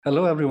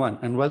Hello, everyone,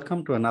 and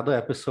welcome to another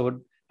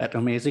episode at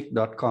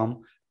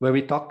amazic.com, where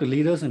we talk to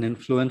leaders and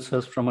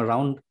influencers from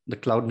around the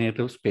cloud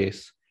native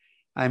space.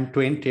 I'm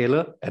Twain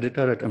Taylor,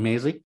 editor at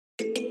Amazic.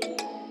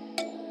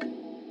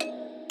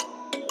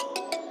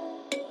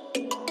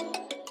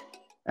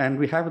 And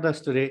we have with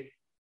us today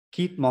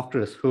Keith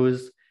Mokris, who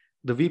is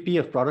the VP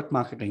of Product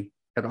Marketing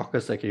at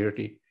Orca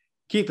Security.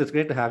 Keith, it's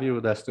great to have you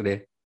with us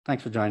today.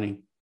 Thanks for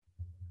joining.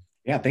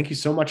 Yeah, thank you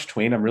so much,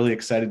 Twain. I'm really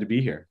excited to be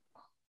here.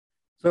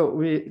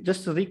 So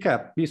just to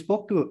recap, we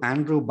spoke to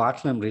Andrew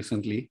Bartlam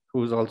recently,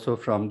 who's also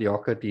from the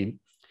Orca team.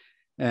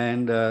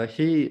 And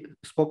he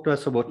spoke to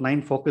us about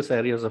 9 focus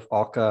areas of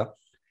Orca.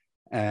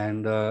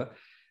 And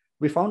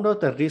we found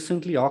out that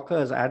recently Orca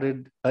has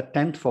added a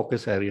 10th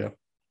focus area.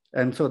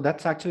 And so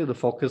that's actually the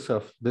focus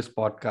of this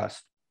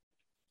podcast.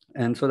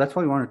 And so that's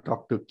what we want to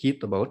talk to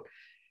Keith about.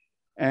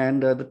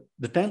 And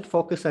the 10th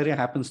focus area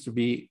happens to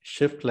be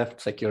Shiftleft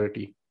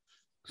security.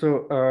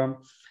 So,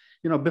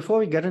 before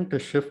we get into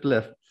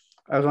Shiftleft,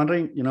 I was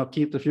wondering,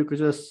 Keith, if you could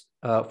just,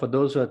 for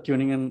those who are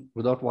tuning in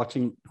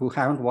who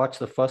haven't watched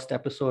the first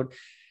episode,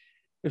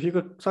 if you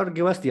could sort of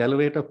give us the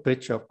elevator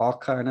pitch of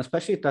Orca and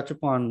especially touch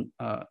upon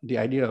the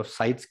idea of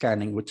side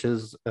scanning, which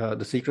is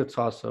the secret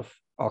sauce of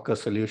Orca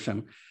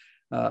solution.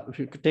 If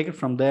you could take it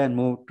from there and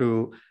move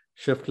to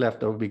Shiftleft,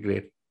 that would be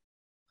great.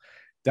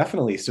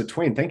 Definitely. So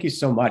Twain, thank you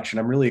so much. And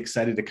I'm really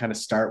excited to kind of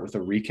start with a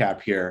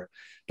recap here.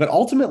 But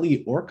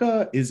ultimately,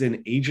 Orca is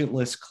an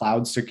agentless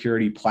cloud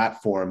security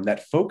platform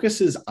that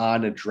focuses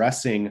on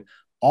addressing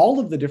all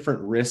of the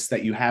different risks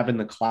that you have in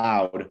the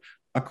cloud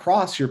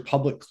across your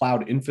public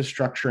cloud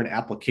infrastructure and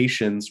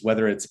applications,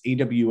 whether it's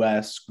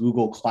AWS,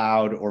 Google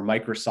Cloud, or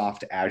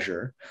Microsoft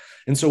Azure.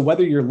 And so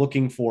whether you're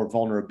looking for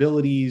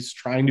vulnerabilities,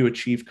 trying to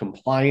achieve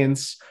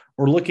compliance,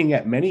 or looking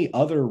at many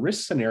other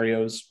risk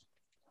scenarios,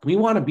 we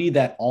want to be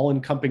that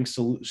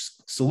all-encompassing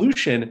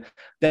solution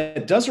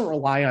that doesn't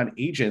rely on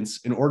agents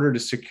in order to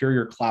secure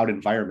your cloud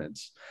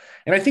environments.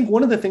 And I think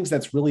one of the things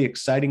that's really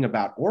exciting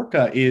about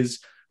Orca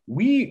is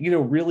we,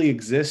 really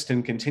exist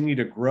and continue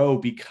to grow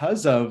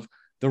because of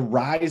the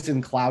rise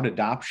in cloud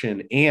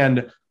adoption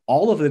and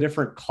all of the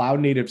different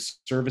cloud native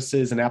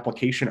services and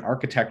application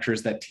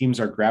architectures that teams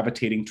are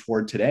gravitating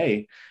toward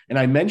today. And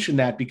I mention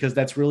that because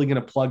that's really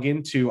going to plug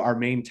into our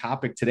main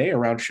topic today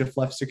around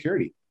Shiftleft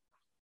security.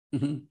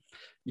 Mm-hmm.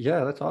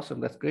 Yeah, that's awesome.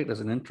 That's great as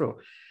an intro.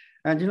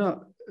 And,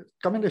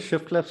 coming to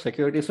Shiftleft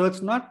security, so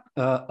it's not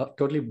a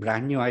totally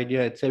brand new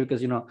idea, I'd say,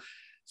 because,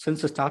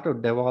 since the start of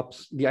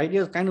DevOps, the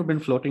idea has kind of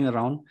been floating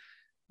around,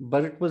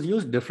 but it was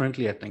used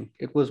differently, I think.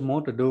 It was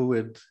more to do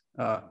with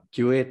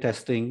QA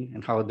testing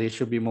and how they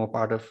should be more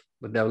part of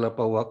the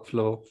developer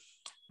workflow,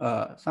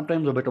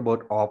 sometimes a bit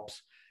about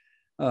ops.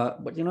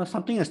 But,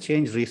 something has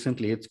changed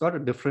recently. It's got a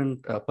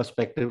different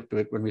perspective to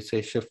it when we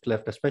say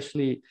Shiftleft,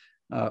 especially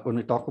when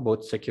we talk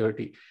about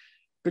security.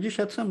 Could you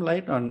shed some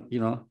light on,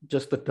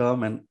 just the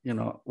term and,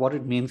 what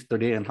it means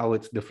today and how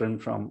it's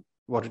different from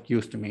what it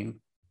used to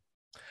mean?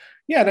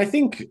 Yeah, and I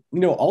think,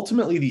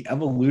 ultimately the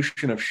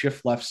evolution of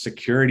Shiftleft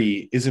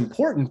security is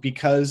important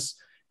because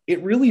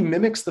it really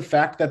mimics the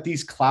fact that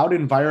these cloud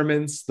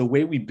environments, the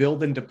way we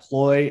build and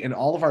deploy, and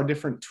all of our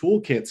different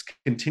toolkits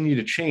continue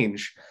to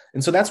change.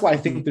 And so that's why I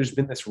think there's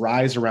been this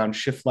rise around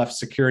Shiftleft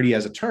security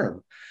as a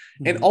term.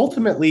 And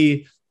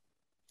ultimately,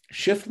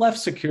 Shiftleft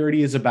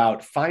security is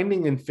about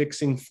finding and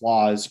fixing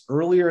flaws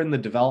earlier in the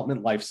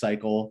development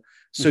lifecycle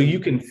so you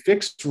can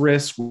fix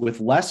risk with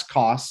less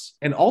costs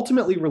and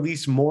ultimately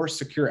release more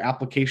secure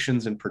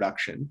applications in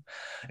production.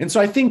 And so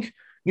I think,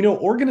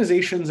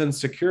 organizations and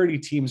security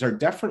teams are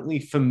definitely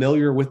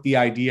familiar with the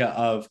idea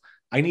of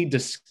I need to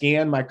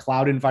scan my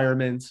cloud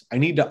environment. I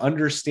need to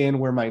understand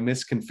where my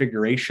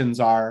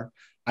misconfigurations are.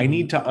 I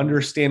need to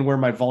understand where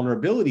my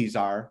vulnerabilities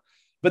are.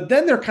 But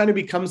then there kind of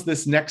becomes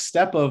this next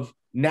step of,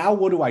 now,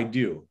 what do I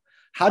do?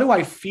 How do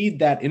I feed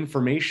that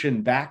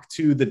information back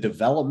to the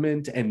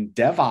development and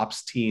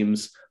DevOps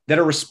teams that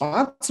are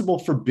responsible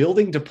for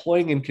building,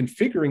 deploying, and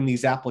configuring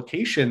these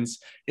applications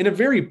in a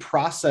very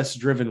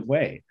process-driven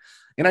way?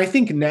 And I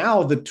think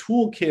now the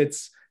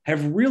toolkits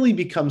have really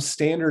become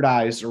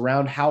standardized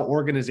around how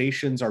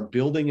organizations are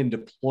building and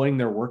deploying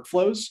their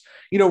workflows,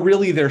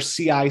 really their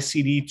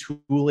CI/CD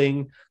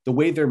tooling, the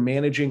way they're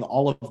managing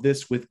all of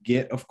this with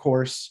Git, of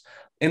course.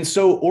 And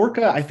so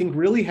Orca, I think,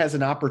 really has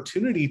an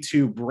opportunity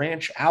to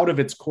branch out of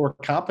its core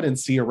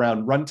competency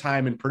around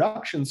runtime and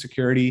production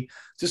security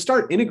to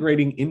start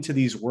integrating into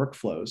these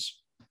workflows.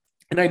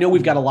 And I know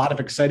we've got a lot of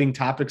exciting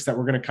topics that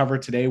we're going to cover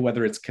today,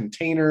 whether it's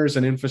containers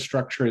and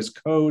infrastructure as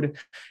code,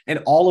 and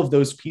all of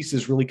those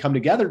pieces really come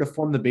together to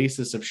form the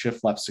basis of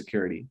Shiftleft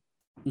security.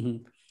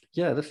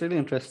 Yeah, that's really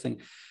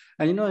interesting.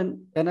 And,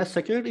 and as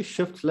security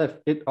shifts left,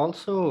 it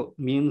also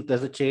means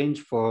there's a change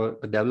for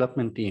the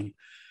development team.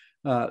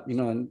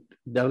 And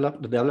the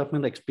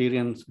development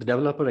experience, the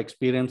developer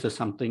experience is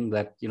something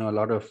that, a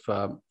lot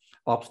of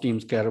ops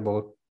teams care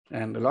about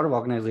and a lot of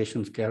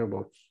organizations care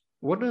about.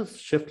 What does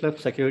Shiftleft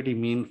security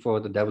mean for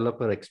the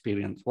developer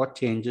experience? What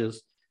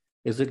changes?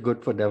 Is it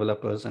good for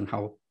developers and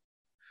how?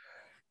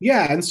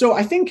 Yeah. And so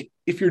I think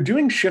if you're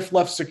doing shift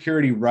left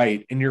security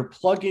right and you're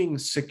plugging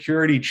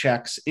security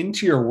checks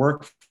into your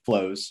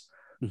workflows,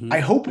 I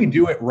Hmm. hope we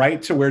do it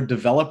right to where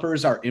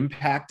developers are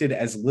impacted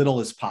as little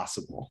as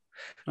possible.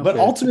 But Okay.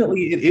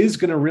 ultimately, it is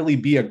going to really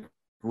be a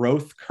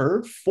growth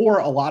curve for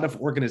a lot of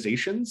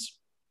organizations.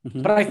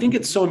 But Hmm. I think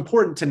it's so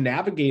important to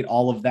navigate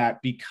all of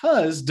that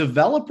because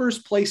developers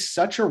play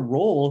such a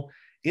role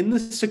in the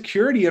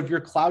security of your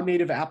cloud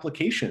native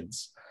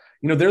applications.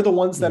 They're the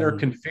ones that are Hmm.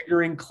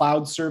 configuring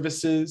cloud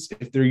services.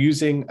 If they're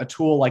using a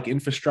tool like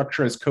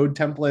infrastructure as code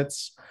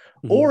templates,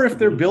 or Hmm. if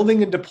they're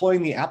building and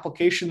deploying the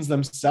applications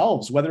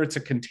themselves, whether it's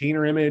a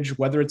container image,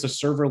 whether it's a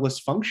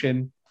serverless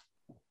function,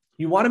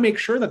 you want to make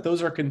sure that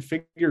those are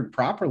configured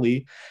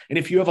properly. And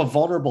if you have a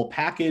vulnerable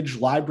package,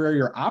 library,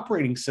 or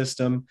operating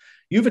system,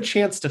 you have a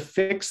chance to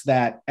fix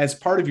that as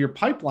part of your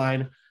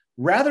pipeline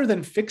rather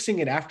than fixing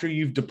it after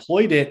you've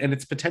deployed it and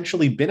it's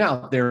potentially been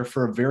out there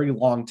for a very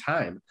long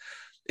time.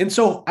 And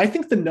so I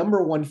think the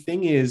number one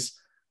thing is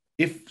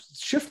if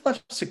shift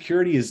left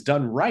security is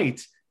done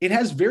right, it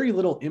has very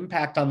little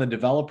impact on the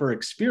developer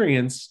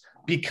experience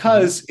Hmm.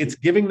 because it's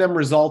giving them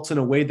results in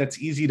a way that's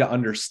easy to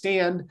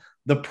understand.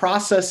 The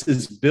process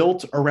is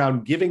built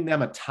around giving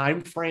them a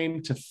time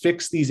frame to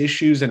fix these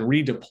issues and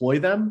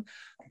redeploy them.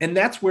 And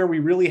that's where we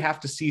really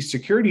have to see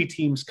security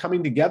teams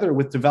coming together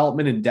with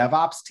development and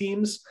DevOps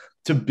teams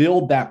to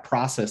build that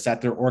process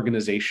at their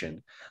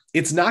organization.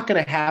 It's not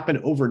going to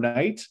happen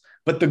overnight,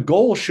 but the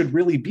goal should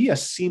really be a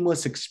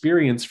seamless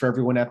experience for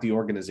everyone at the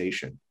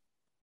organization.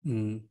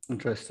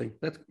 Interesting.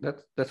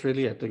 That's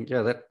really, I think,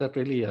 yeah, that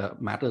really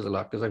matters a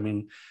lot, because I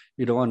mean,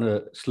 you don't want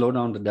to slow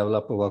down the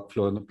developer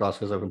workflow in the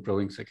process of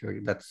improving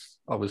security. That's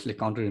obviously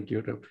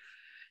counterintuitive.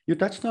 You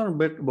touched on a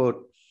bit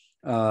about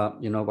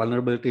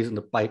vulnerabilities in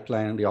the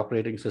pipeline and the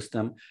operating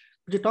system.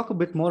 Could you talk a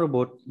bit more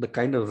about the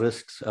kind of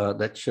risks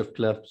that Shift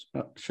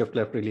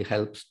Left really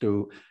helps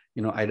to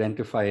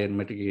identify and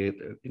mitigate?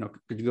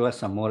 Could you give us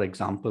some more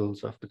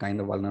examples of the kind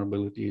of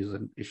vulnerabilities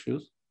and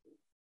issues?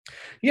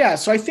 Yeah,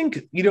 so I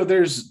think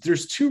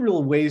there's two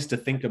real ways to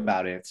think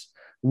about it.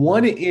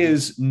 One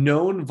is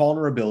known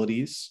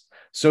vulnerabilities.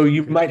 So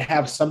you Okay. might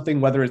have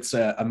something, whether it's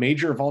a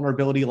major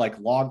vulnerability like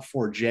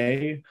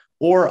Log4j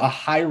or a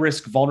high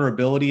risk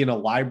vulnerability in a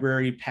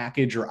library,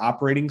 package, or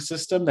operating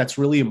system that's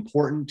really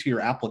important to your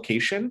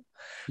application.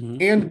 Mhm.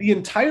 And the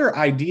entire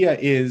idea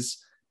is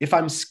if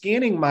I'm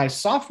scanning my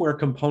software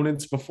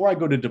components before I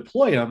go to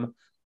deploy them,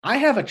 I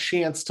have a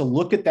chance to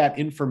look at that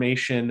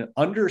information,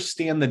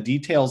 understand the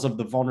details of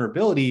the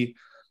vulnerability,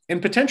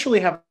 and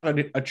potentially have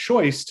a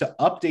choice to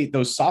update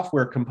those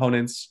software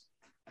components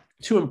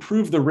to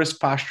improve the risk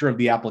posture of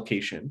the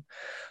application.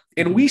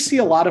 And Mhm. we see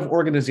a lot of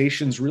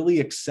organizations really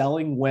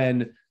excelling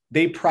when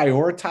they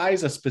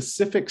prioritize a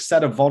specific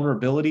set of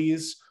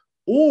vulnerabilities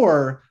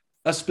or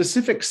a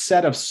specific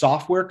set of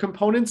software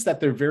components that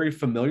they're very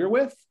familiar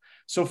with.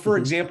 So, for Mhm.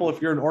 example,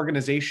 if you're an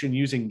organization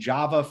using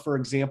Java, for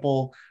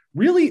example,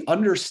 really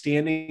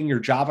understanding your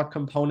Java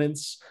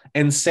components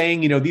and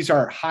saying, these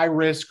are high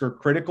risk or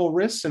critical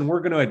risks, and we're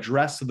going to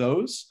address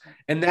those.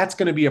 And that's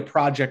going to be a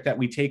project that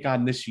we take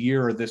on this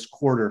year or this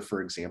quarter,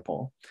 for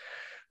example.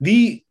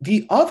 The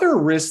other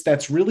risk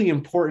that's really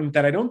important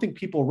that I don't think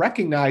people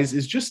recognize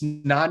is just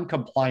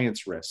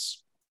non-compliance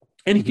risks.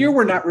 And here Mhm.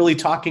 we're not really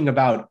talking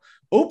about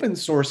open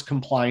source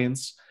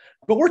compliance,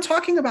 but we're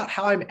talking about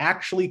how I'm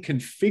actually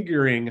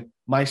configuring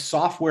my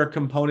software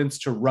components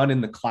to run in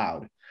the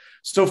cloud.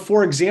 So,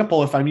 for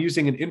example, if I'm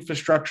using an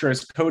infrastructure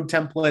as code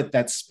template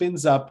that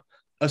spins up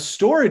a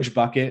storage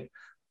bucket,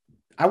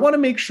 I want to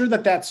make sure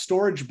that that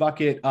storage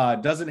bucket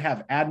doesn't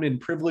have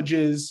admin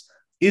privileges,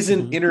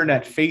 isn't Mhm.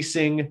 internet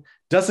facing,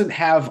 doesn't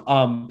have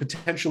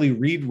potentially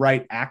read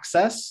write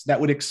access that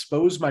would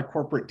expose my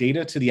corporate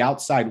data to the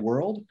outside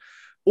world.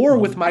 Or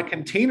with Mhm. my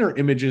container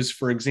images,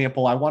 for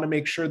example, I want to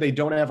make sure they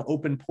don't have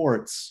open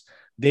ports,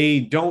 they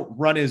don't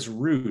run as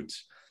root.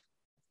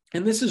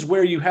 And this is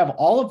where you have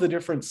all of the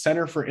different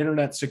Center for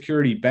Internet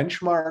Security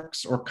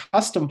benchmarks or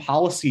custom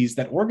policies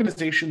that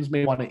organizations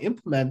may want to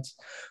implement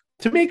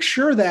to make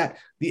sure that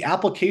the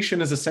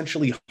application is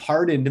essentially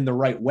hardened in the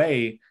right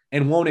way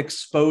and won't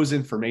expose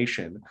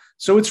information.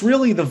 So it's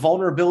really the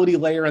vulnerability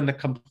layer and the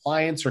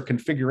compliance or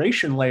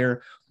configuration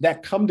layer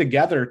that come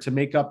together to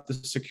make up the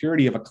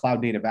security of a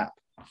cloud native app.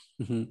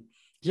 Mhm.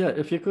 Yeah,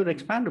 if you could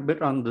expand a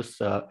bit on this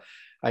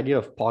idea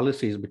of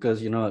policies,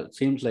 because it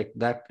seems like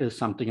that is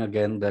something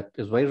again that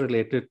is very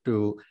related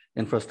to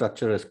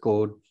infrastructure as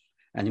code,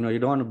 and you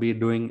don't want to be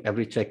doing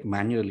every check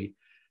manually.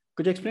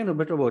 Could you explain a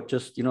bit about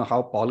just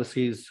how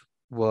policies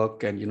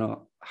work, and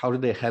how do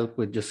they help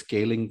with just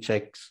scaling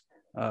checks?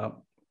 Uh,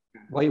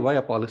 why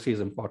are policies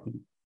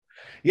important?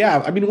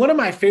 Yeah, I mean, one of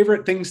my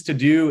favorite things to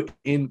do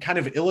in kind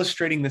of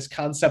illustrating this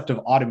concept of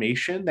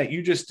automation that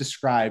you just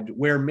described,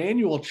 where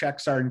manual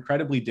checks are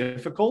incredibly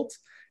difficult,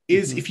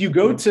 is Mhm. if you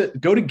go to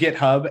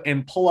GitHub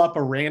and pull up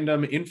a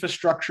random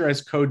infrastructure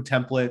as code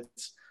template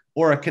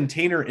or a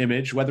container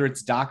image, whether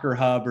it's Docker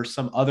Hub or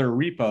some other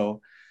repo,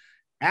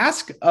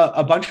 ask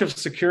a bunch of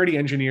security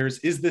engineers,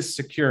 is this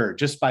secure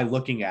just by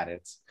looking at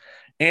it?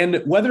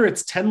 And whether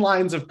it's 10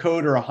 lines of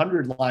code or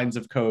 100 lines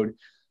of code,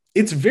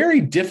 it's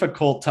very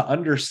difficult to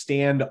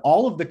understand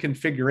all of the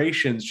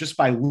configurations just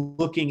by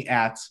looking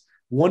at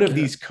one of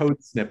these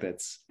code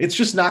snippets. It's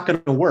just not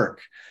going to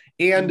work.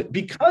 And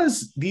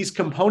because these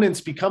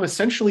components become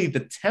essentially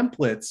the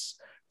templates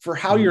for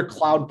how your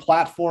cloud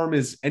platform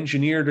is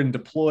engineered and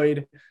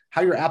deployed,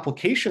 how your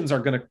applications are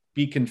going to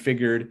be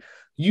configured,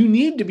 you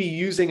need to be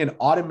using an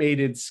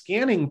automated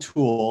scanning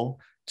tool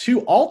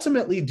to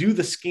ultimately do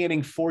the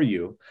scanning for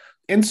you.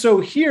 And so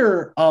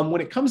here,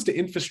 when it comes to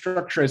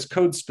infrastructure as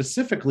code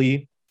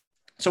specifically,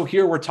 so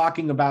here we're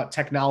talking about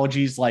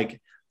technologies like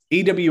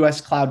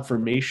AWS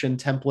CloudFormation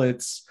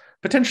templates,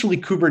 potentially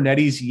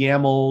Kubernetes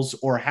YAMLs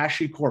or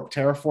HashiCorp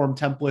Terraform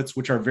templates,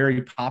 which are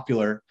very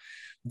popular.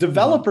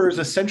 Developers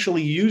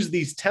essentially use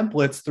these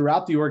templates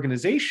throughout the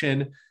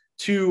organization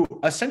to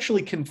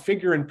essentially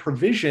configure and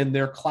provision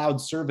their cloud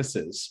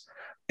services.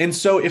 And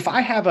so if I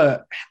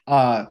have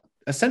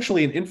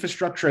essentially an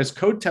infrastructure as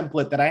code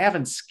template that I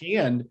haven't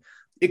scanned,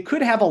 it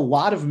could have a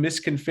lot of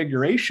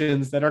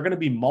misconfigurations that are going to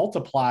be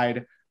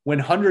multiplied when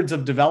hundreds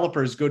of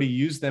developers go to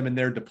use them in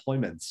their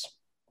deployments.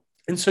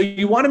 And so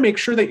you want to make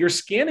sure that you're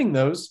scanning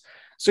those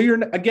so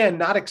you're, again,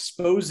 not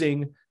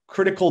exposing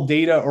critical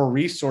data or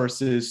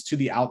resources to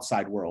the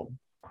outside world.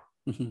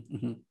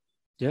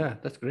 Yeah,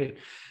 that's great.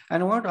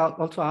 And I want to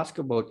also ask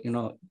about,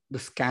 the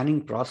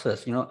scanning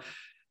process.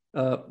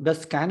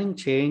 Does scanning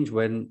change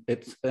when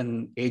it's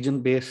an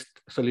agent-based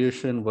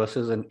solution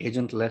versus an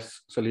agentless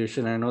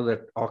solution? I know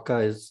that Orca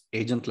is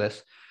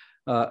agentless.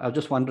 I was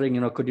just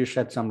wondering, could you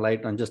shed some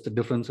light on just the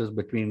differences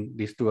between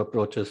these two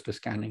approaches to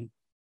scanning?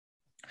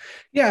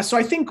 Yeah, so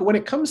I think when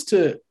it comes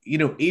to,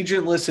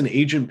 agentless and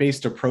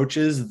agent-based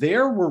approaches,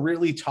 there we're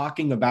really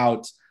talking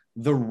about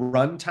the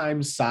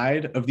runtime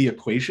side of the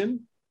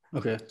equation.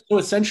 Okay. So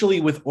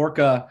essentially with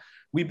Orca,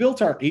 we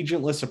built our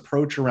agentless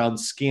approach around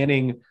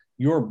scanning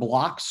your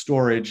block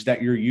storage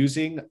that you're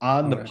using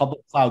on the public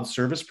cloud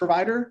service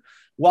provider,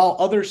 while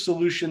other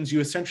solutions, you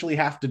essentially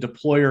have to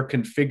deploy or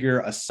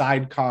configure a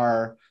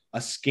sidecar,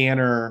 a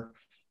scanner,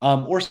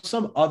 or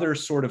some other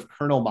sort of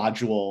kernel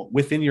module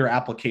within your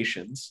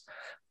applications.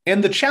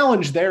 And the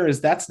challenge there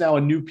is that's now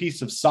a new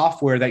piece of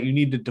software that you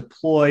need to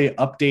deploy,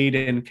 update,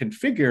 and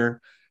configure,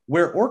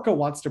 where Orca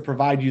wants to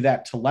provide you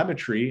that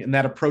telemetry, and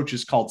that approach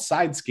is called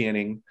side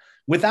scanning,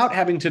 without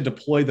having to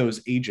deploy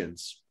those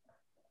agents.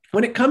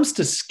 When it comes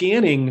to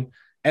scanning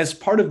as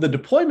part of the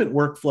deployment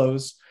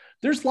workflows,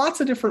 there's lots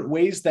of different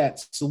ways that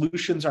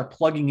solutions are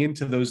plugging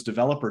into those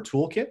developer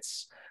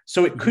toolkits.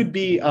 So it could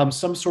be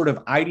some sort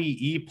of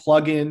IDE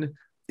plugin.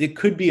 It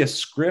could be a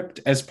script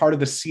as part of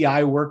the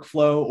CI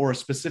workflow or a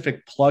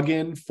specific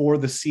plugin for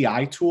the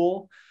CI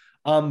tool.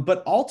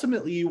 But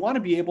ultimately, you want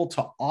to be able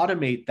to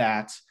automate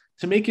that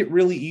to make it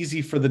really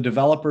easy for the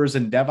developers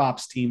and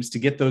DevOps teams to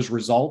get those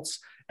results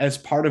as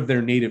part of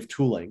their native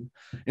tooling.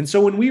 And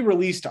so when we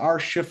released our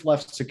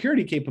Shiftleft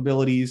security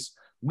capabilities,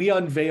 we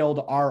unveiled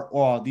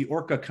the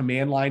Orca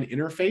command line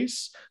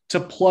interface to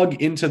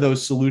plug into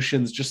those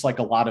solutions, just like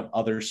a lot of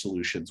other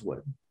solutions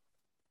would.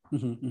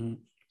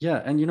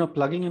 Yeah, and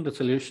plugging into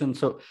solutions.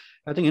 So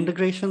I think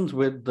integrations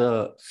with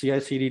the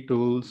CI/CD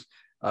tools,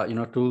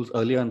 tools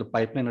earlier in the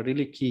pipeline are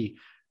really key.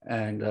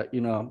 And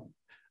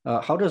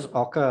how does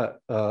Orca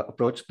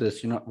approach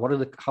this?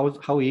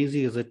 How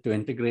easy is it to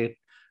integrate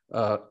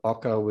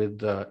Orca with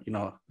the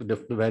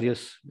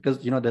various,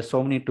 because there's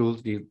so many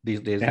tools these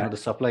days. The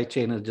supply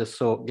chain is just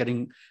so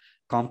getting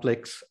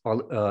complex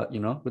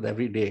with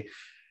every day.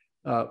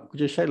 Could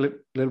you shed a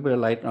little bit of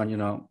light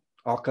on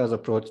Orca's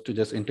approach to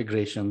just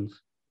integrations?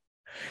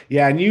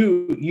 Yeah, and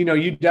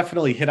you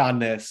definitely hit on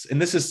this,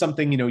 and this is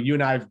something you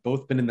and I have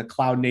both been in the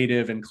cloud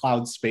native and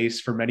cloud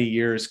space for many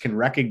years, can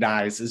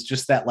recognize, is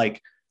just that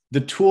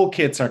the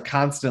toolkits are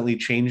constantly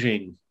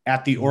changing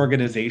at the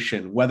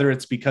organization, whether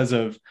it's because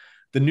of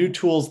the new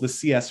tools the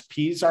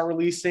CSPs are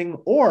releasing,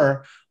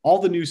 or all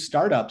the new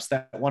startups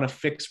that want to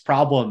fix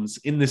problems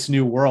in this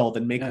new world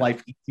and make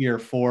life easier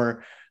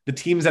for the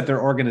teams at their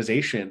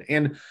organization.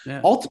 And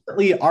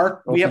ultimately,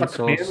 we have a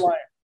command line.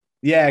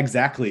 Yeah,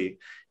 exactly.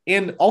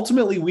 And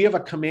ultimately, we have a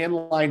command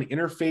line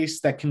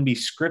interface that can be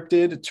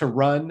scripted to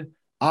run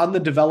on the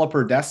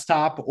developer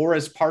desktop or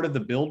as part of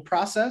the build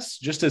process,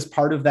 just as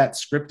part of that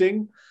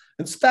scripting.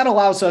 And so that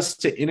allows us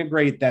to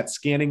integrate that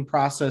scanning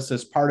process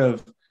as part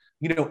of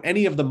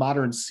any of the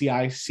modern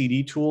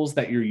CI/CD tools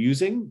that you're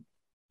using.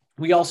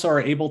 We also are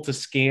able to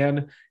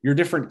scan your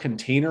different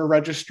container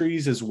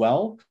registries as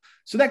well.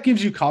 So that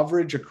gives you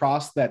coverage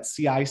across that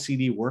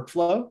CI/CD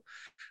workflow.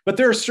 But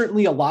there are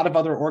certainly a lot of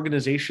other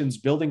organizations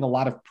building a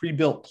lot of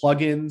pre-built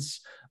plugins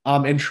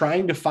and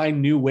trying to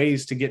find new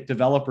ways to get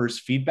developers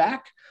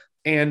feedback.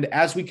 And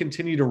as we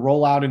continue to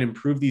roll out and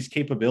improve these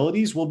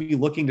capabilities, we'll be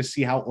looking to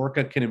see how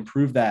Orca can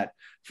improve that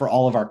for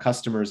all of our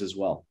customers as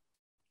well.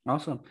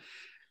 Awesome.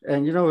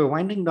 And, we're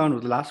winding down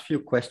with the last few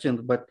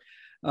questions, but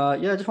I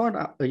just want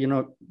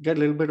to, get a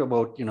little bit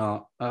about,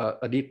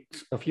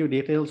 a few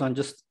details on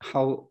just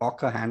how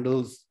Orca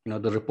handles,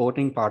 the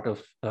reporting part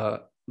of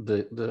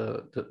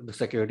the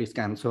security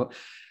scan. So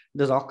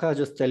does Orca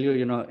just tell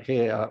you,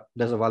 hey,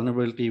 there's a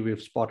vulnerability,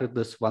 we've spotted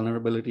this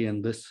vulnerability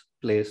in this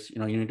place,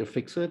 you need to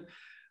fix it?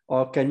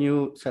 Or can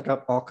you set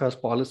up Orca's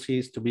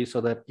policies to be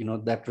so that,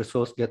 that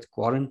resource gets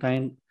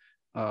quarantined?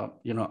 How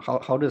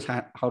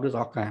does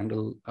Orca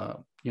handle,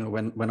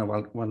 when a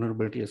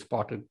vulnerability is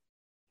spotted?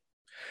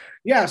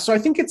 Yeah, so I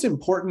think it's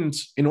important,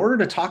 in order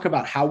to talk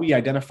about how we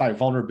identify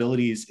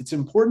vulnerabilities, it's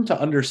important to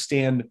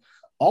understand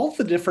all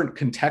the different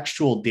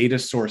contextual data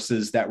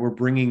sources that we're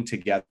bringing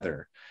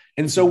together.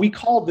 And so we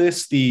call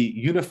this the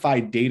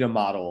unified data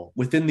model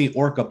within the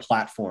Orca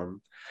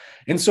platform.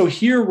 And so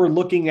here we're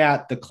looking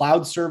at the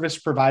cloud service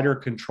provider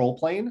control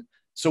plane.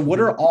 So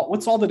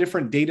what's all the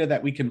different data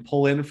that we can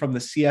pull in from the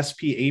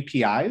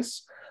CSP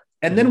APIs?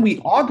 And then we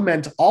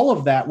augment all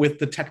of that with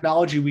the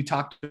technology we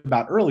talked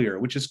about earlier,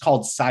 which is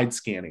called side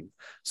scanning.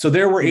 So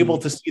there we're able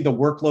to see the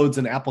workloads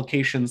and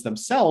applications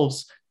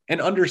themselves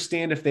and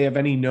understand if they have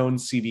any known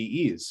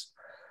CVEs.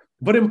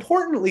 But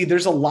importantly,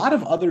 there's a lot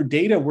of other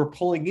data we're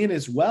pulling in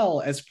as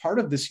well as part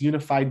of this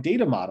unified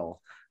data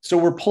model. So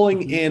we're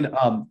pulling in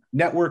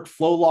network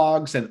flow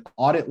logs and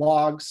audit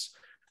logs.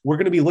 We're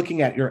going to be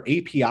looking at your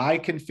API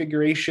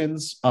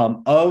configurations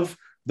of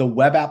the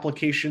web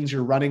applications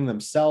you're running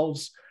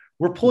themselves.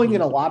 We're pulling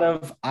in a lot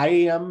of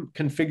IAM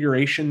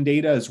configuration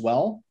data as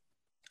well.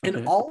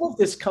 And all of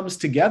this comes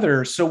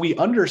together so we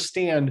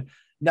understand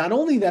not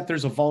only that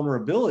there's a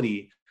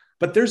vulnerability,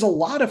 but there's a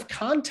lot of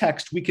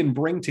context we can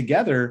bring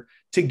together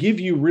to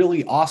give you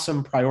really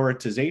awesome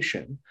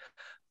prioritization.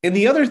 And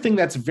the other thing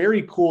that's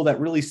very cool that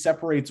really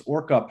separates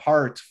Orca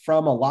apart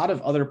from a lot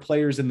of other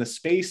players in the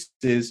space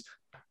is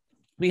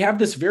we have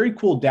this very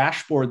cool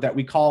dashboard that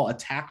we call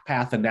attack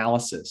path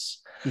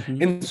analysis.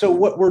 And so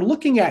what we're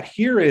looking at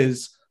here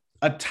is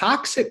a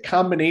toxic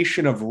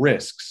combination of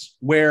risks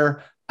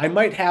where I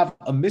might have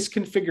a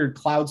misconfigured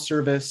cloud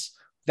service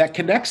that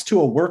connects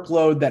to a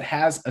workload that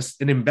has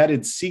an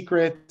embedded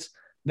secret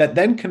that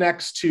then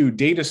connects to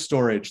data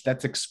storage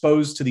that's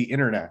exposed to the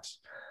internet.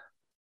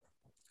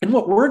 And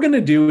what we're going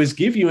to do is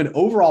give you an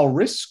overall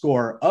risk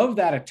score of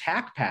that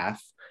attack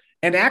path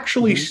and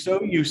actually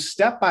show you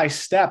step by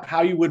step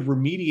how you would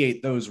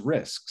remediate those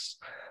risks.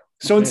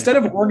 So instead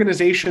of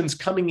organizations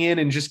coming in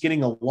and just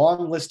getting a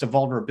long list of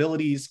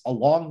vulnerabilities, a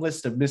long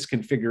list of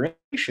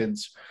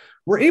misconfigurations,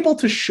 we're able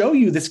to show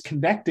you this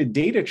connected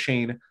data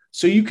chain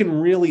so you can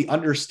really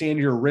understand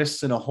your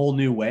risks in a whole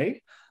new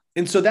way.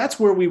 And so that's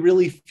where we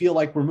really feel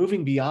like we're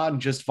moving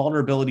beyond just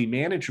vulnerability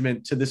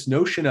management to this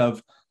notion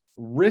of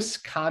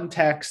risk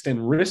context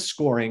and risk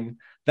scoring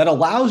that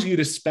allows you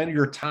to spend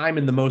your time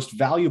in the most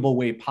valuable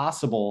way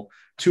possible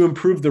to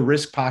improve the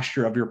risk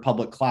posture of your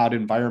public cloud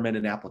environment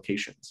and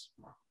applications.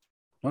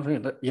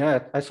 Okay. Yeah,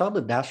 I saw the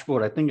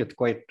dashboard. I think it's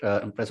quite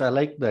impressive. I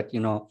like that,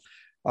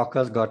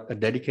 Orca's got a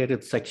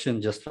dedicated section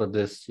just for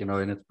this,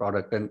 in its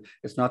product. And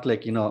it's not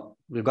like,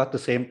 we've got the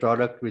same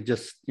product. We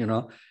just,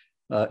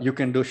 you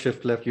can do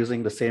Shiftleft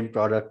using the same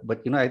product.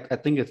 But, I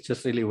think it's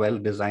just really well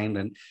designed.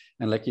 And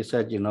like you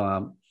said,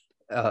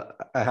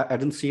 I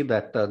didn't see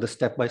that the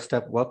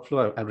step-by-step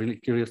workflow. I'm really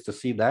curious to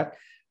see that.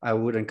 I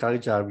would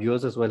encourage our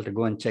viewers as well to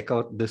go and check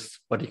out this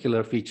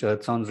particular feature.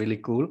 It sounds really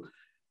cool.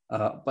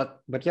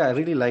 But yeah, I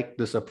really like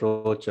this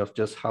approach of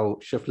just how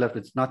Shiftleft,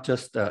 it's not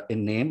just a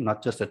name,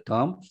 not just a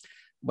term,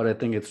 but I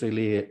think it's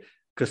really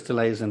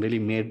crystallized and really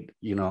made,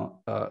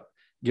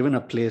 given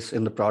a place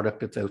in the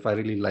product itself. I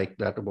really like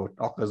that about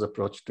Orca's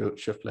approach to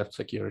Shiftleft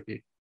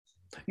security.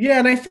 Yeah,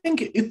 and I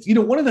think it's,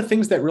 one of the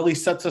things that really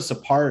sets us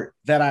apart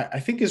that I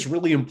think is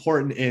really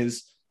important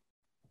is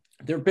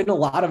there have been a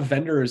lot of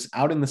vendors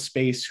out in the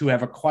space who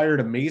have acquired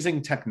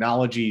amazing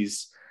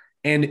technologies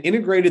and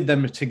integrated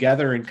them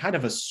together in kind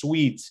of a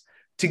suite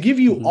to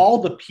give you all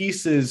the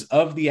pieces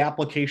of the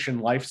application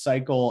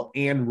lifecycle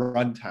and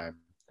runtime.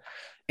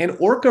 And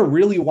Orca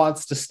really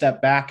wants to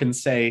step back and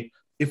say,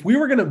 if we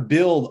were going to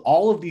build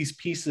all of these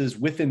pieces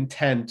with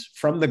intent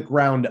from the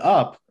ground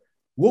up,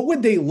 what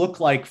would they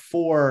look like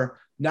for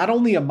not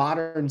only a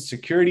modern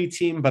security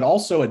team, but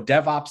also a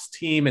DevOps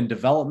team and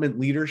development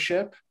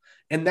leadership?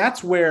 And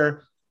that's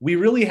where we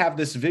really have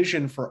this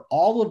vision for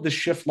all of the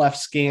Shiftleft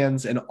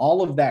scans and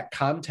all of that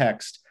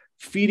context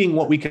feeding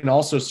what we can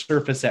also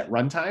surface at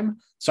runtime.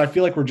 So I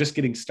feel like we're just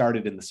getting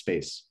started in the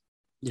space.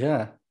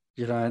 Yeah,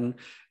 and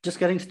just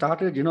getting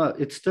started,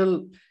 it's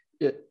still,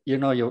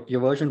 your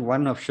version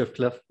 1 of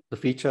Shiftleft, the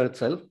feature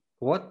itself.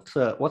 What's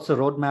the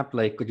roadmap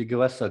like? Could you give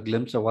us a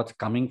glimpse of what's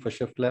coming for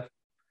Shiftleft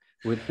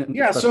within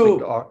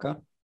to Orca?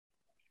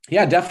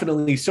 Yeah,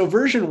 definitely. So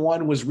version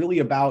 1 was really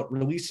about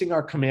releasing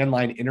our command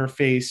line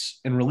interface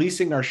and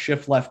releasing our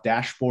Shiftleft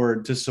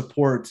dashboard to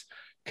support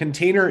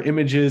container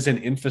images and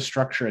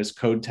infrastructure as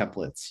code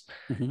templates.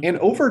 And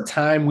over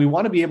time, we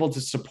want to be able to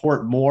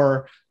support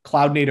more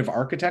cloud native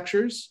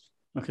architectures.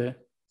 Okay.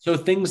 So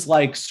things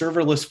like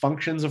serverless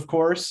functions, of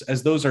course,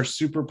 as those are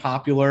super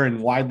popular and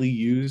widely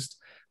used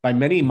by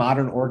many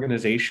modern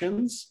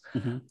organizations.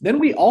 Then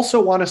we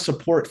also want to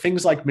support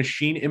things like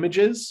machine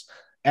images,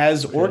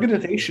 as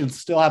organizations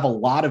still have a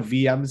lot of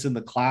VMs in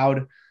the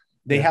cloud.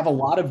 They have a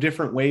lot of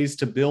different ways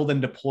to build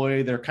and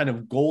deploy their kind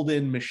of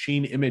golden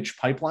machine image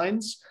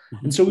pipelines.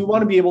 And so we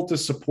want to be able to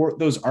support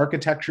those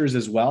architectures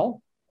as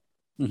well.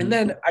 And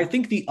then I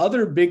think the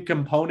other big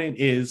component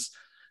is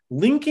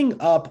linking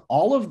up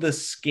all of the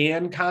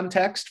scan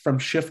context from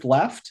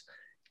Shiftleft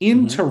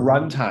into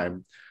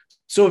runtime.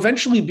 So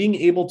eventually being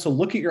able to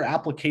look at your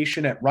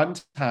application at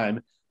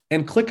runtime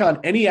and click on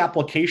any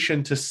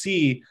application to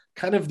see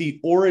kind of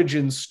the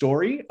origin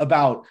story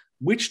about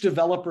which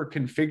developer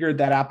configured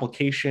that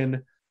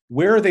application,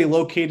 where are they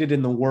located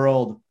in the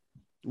world,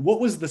 what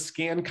was the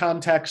scan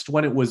context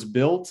when it was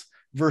built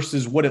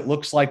versus what it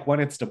looks like when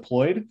it's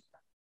deployed,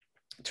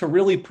 to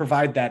really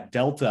provide that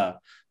delta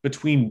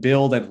between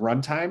build and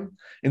runtime.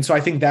 And so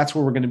I think that's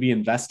where we're going to be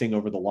investing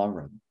over the long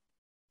run.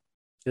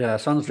 Yeah,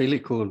 sounds really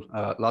cool.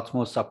 Lots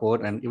more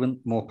support and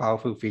even more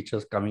powerful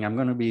features coming. I'm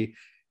going to be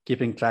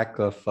keeping track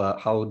of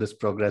how this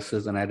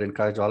progresses, and I'd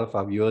encourage all of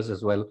our viewers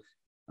as well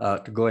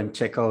to go and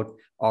check out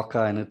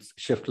Orca and its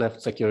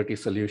Shiftleft security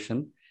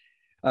solution.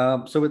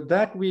 So with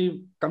that,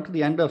 we've come to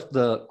the end of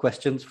the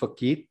questions for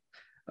Keith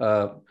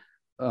for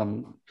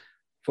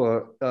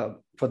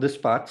this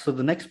part. So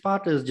the next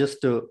part is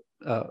just to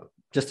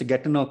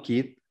get to know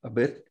Keith a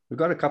bit. We've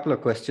got a couple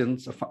of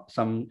questions,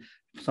 some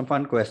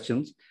fun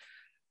questions.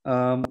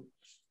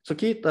 So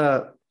Keith,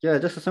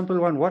 just a simple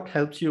one. What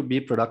helps you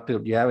be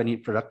productive? Do you have any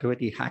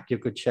productivity hack you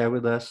could share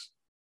with us?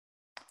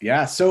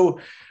 Yeah, so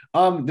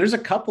there's a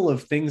couple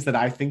of things that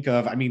I think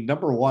of. I mean,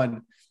 number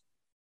one,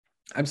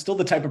 I'm still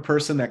the type of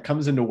person that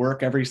comes into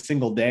work every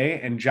single day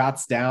and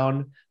jots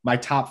down my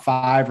top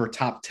 5 or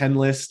top 10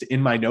 list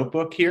in my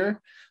notebook here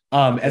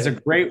as a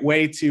great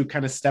way to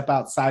kind of step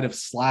outside of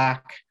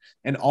Slack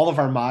and all of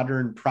our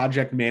modern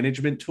project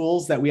management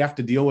tools that we have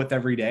to deal with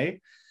every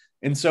day.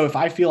 And so if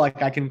I feel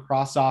like I can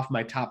cross off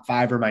my top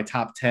 5 or my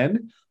top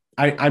 10,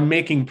 I'm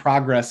making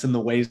progress in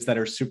the ways that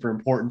are super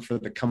important for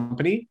the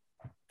company.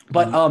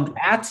 But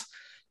at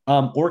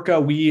Orca,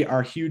 we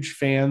are huge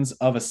fans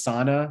of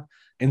Asana.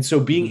 And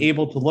so being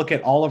able to look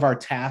at all of our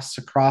tasks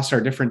across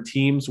our different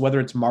teams, whether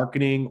it's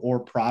marketing or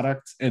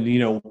product,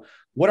 and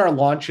what our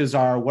launches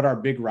are, what our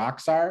big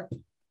rocks are,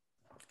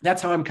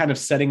 that's how I'm kind of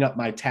setting up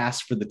my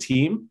tasks for the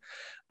team.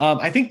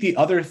 I think the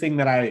other thing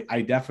that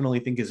I definitely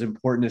think is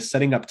important is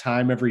setting up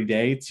time every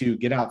day to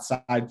get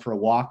outside for a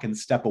walk and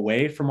step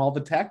away from all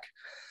the tech,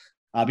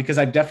 because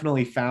I've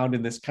definitely found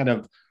in this kind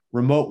of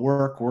remote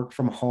work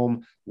from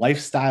home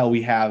lifestyle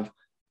we have,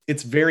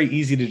 it's very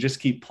easy to just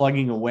keep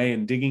plugging away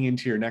and digging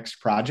into your next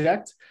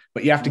project,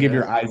 but you have to give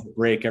your eyes a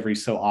break every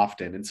so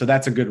often. And so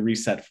that's a good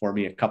reset for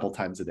me a couple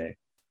times a day.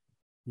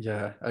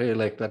 Yeah, I really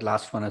like that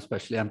last one,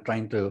 especially. I'm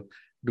trying to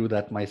do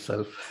that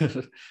myself.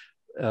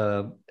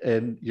 So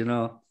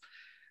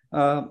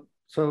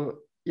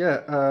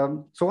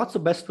what's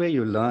the best way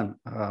you learn?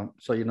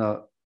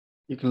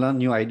 You can learn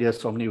new ideas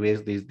so many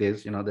ways these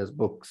days. There's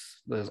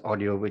books, there's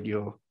audio,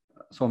 video,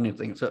 so many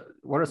things. So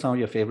what are some of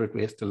your favorite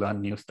ways to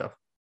learn new stuff?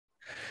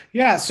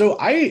 Yeah, so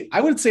I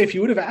would say if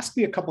you would have asked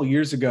me a couple of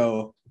years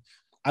ago,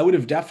 I would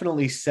have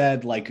definitely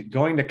said like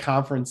going to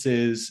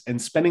conferences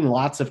and spending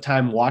lots of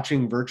time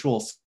watching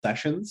virtual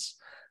sessions.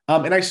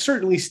 And I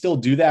certainly still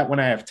do that when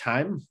I have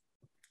time.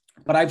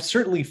 But I've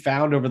certainly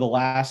found over the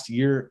last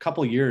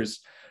couple of years,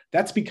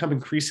 that's become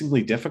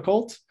increasingly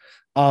difficult.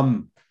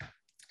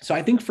 So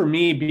I think for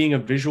me, being a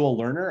visual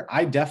learner,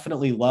 I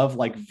definitely love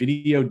like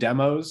video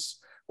demos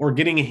or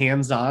getting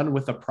hands-on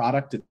with a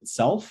product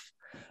itself.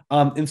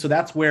 And so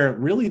that's where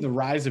really the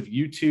rise of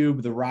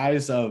YouTube, the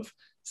rise of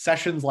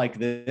sessions like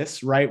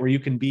this, right, where you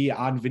can be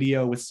on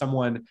video with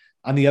someone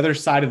on the other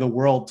side of the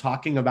world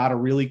talking about a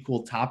really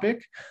cool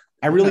topic.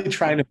 I really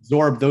try and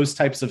absorb those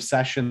types of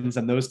sessions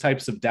and those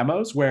types of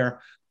demos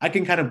where I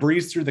can kind of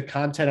breeze through the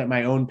content at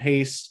my own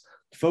pace,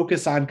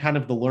 focus on kind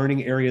of the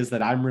learning areas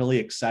that I'm really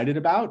excited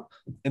about,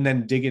 and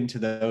then dig into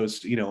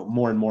those,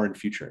 more and more in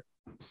future.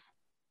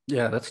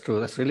 Yeah, that's true.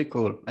 That's really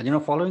cool.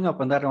 And, following up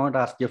on that, I want to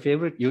ask your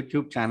favorite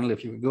YouTube channel,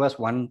 if you could give us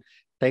one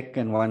tech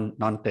and one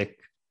non-tech.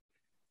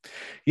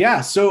 Yeah.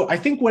 So I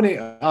think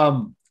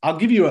I'll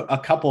give you a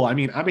couple. I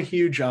mean, I'm a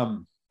huge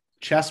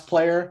chess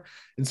player.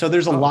 And so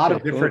there's a lot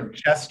of different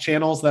chess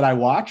channels that I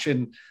watch.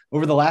 And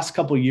over the last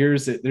couple of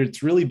years,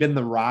 it's really been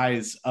the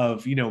rise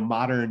of,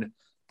 modern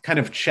kind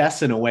of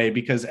chess in a way,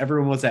 because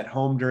everyone was at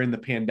home during the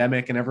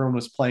pandemic and everyone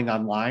was playing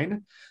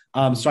online.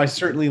 So I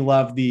certainly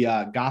love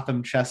the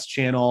Gotham Chess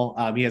channel.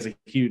 He has a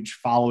huge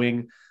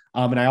following.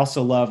 And I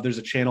also love, there's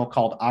a channel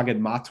called Agad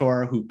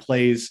Mator who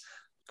plays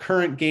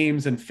current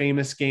games and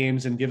famous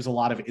games and gives a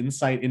lot of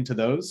insight into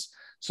those.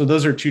 So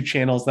those are two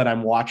channels that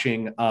I'm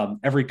watching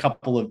every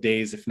couple of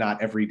days, if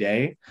not every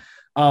day.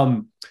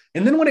 And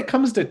then when it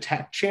comes to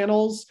tech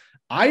channels,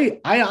 I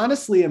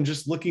honestly am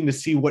just looking to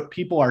see what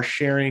people are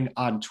sharing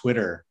on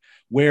Twitter,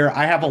 where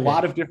I have a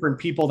lot of different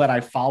people that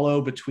I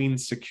follow between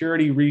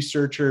security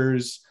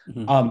researchers,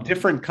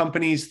 different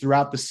companies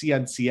throughout the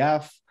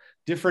CNCF,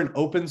 different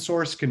open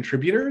source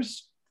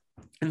contributors.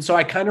 And so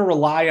I kind of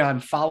rely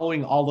on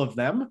following all of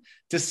them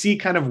to see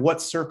kind of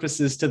what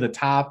surfaces to the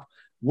top,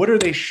 what are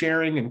they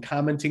sharing and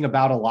commenting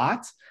about a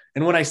lot?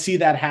 And when I see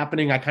that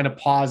happening, I kind of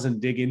pause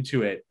and dig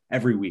into it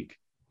every week.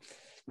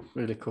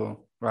 Really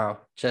cool. Wow.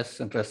 Chess,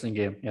 interesting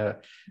game. Yeah.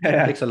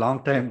 It takes a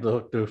long time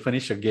though to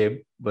finish a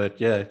game, but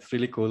yeah, it's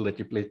really cool that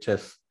you play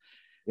chess.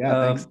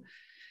 Yeah, thanks.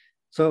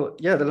 So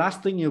yeah, the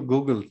last thing you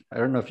Googled, I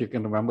don't know if you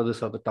can remember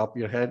this off the top of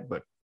your head,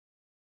 but.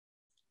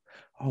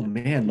 Oh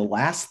man, the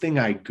last thing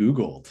I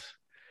Googled.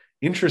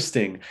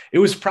 Interesting. It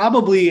was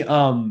probably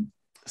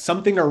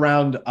something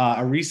around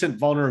a recent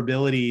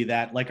vulnerability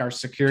that like our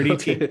security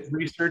team is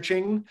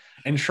researching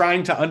and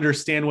trying to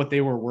understand what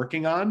they were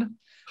working on.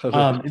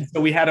 And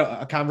so we had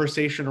a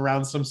conversation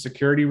around some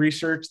security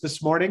research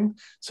this morning.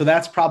 So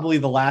that's probably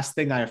the last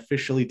thing I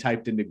officially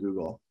typed into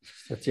Google.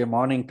 That's your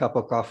morning cup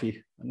of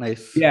coffee.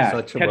 Nice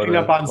search catching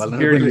about up on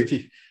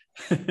vulnerability.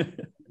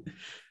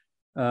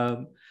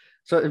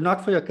 So if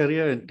not for your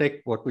career in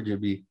tech, what would you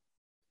be?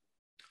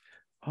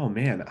 Oh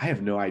man, I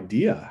have no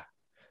idea.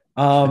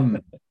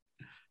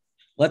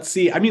 Let's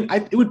see. I mean,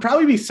 it would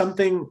probably be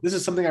something, this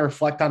is something I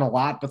reflect on a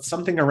lot, but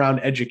something around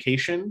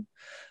education.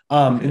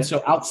 And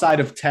so outside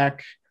of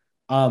tech,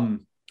 I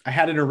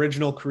had an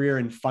original career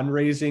in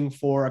fundraising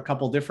for a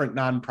couple different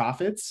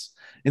nonprofits.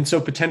 And so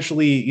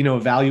potentially,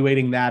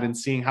 evaluating that and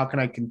seeing how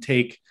I can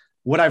take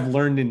what I've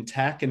learned in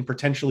tech and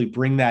potentially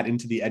bring that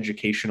into the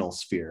educational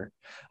sphere.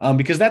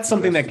 Because that's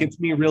something that gets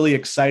me really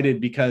excited,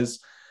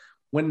 because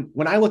when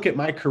I look at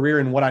my career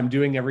and what I'm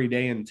doing every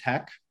day in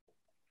tech,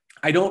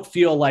 I don't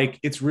feel like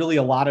it's really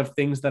a lot of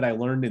things that I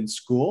learned in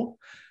school.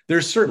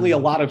 There's certainly a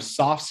lot of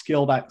soft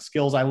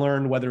skills I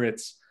learned, whether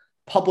it's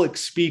public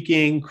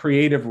speaking,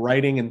 creative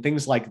writing, and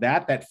things like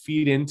that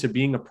feed into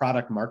being a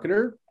product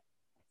marketer.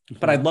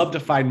 But I'd love to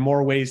find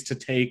more ways to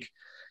take,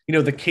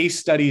 the case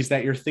studies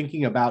that you're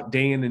thinking about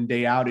day in and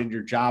day out in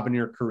your job and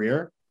your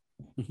career,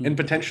 and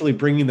potentially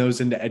bringing those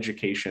into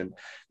education.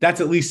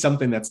 That's at least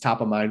something that's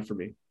top of mind for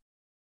me.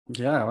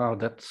 Yeah, wow,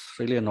 that's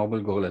really a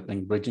noble goal. I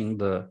think bridging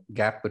the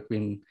gap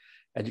between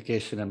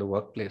education and the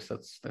workplace.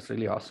 That's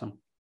really awesome.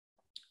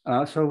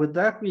 So with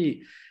that,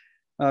 we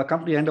come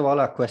to the end of all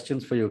our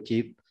questions for you,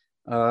 Keith.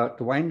 To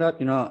wind up,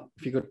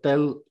 if you could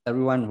tell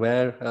everyone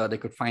where they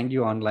could find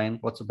you online,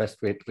 what's the best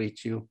way to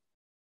reach you?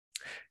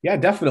 Yeah,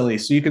 definitely.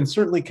 So you can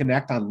certainly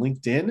connect on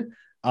LinkedIn,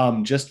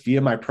 just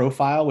via my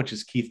profile, which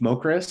is Keith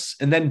Mokris,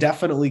 and then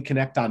definitely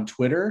connect on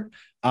Twitter,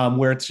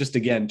 where it's just,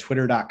 again,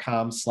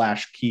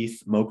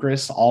 twitter.com/Keith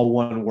Mokris, all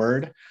one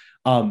word.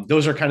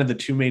 Those are kind of the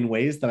two main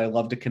ways that I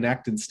love to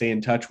connect and stay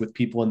in touch with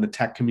people in the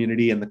tech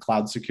community and the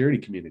cloud security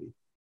community.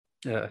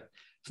 Yeah,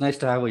 it's nice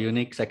to have a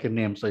unique second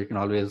name so you can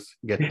always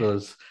get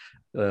those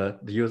the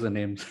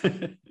usernames.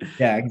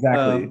 Yeah,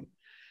 exactly.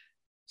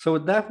 So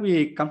with that,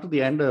 we come to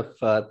the end of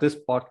this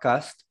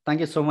podcast. Thank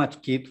you so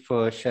much, Keith,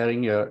 for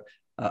sharing your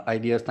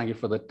ideas. Thank you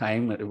for the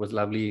time. It was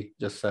lovely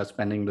just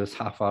spending this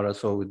half hour or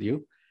so with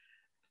you.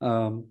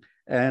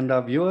 And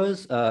our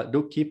viewers,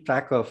 do keep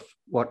track of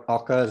what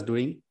Orca is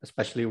doing,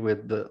 especially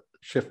with the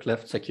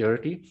Shiftleft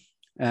security.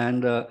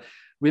 And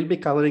we'll be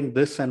covering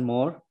this and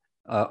more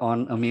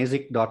on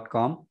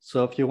amazic.com.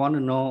 So if you want to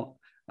know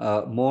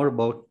more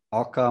about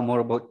Orca, more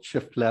about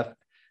Shiftleft,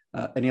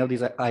 any of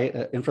these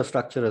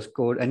infrastructure as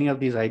code, any of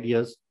these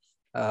ideas,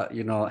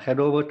 head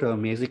over to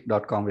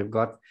amazic.com. We've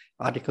got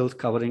articles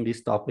covering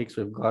these topics.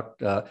 We've got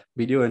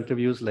video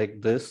interviews like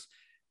this,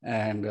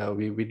 and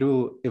we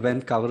do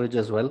event coverage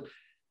as well.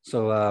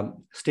 So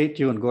stay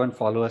tuned, go and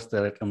follow us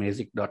there at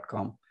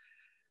amazic.com.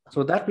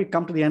 So with that, we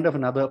come to the end of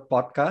another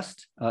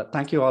podcast.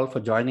 Thank you all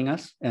for joining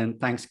us, and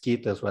thanks,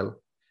 Keith, as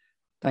well.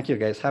 Thank you,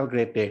 guys. Have a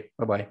great day.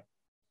 Bye-bye.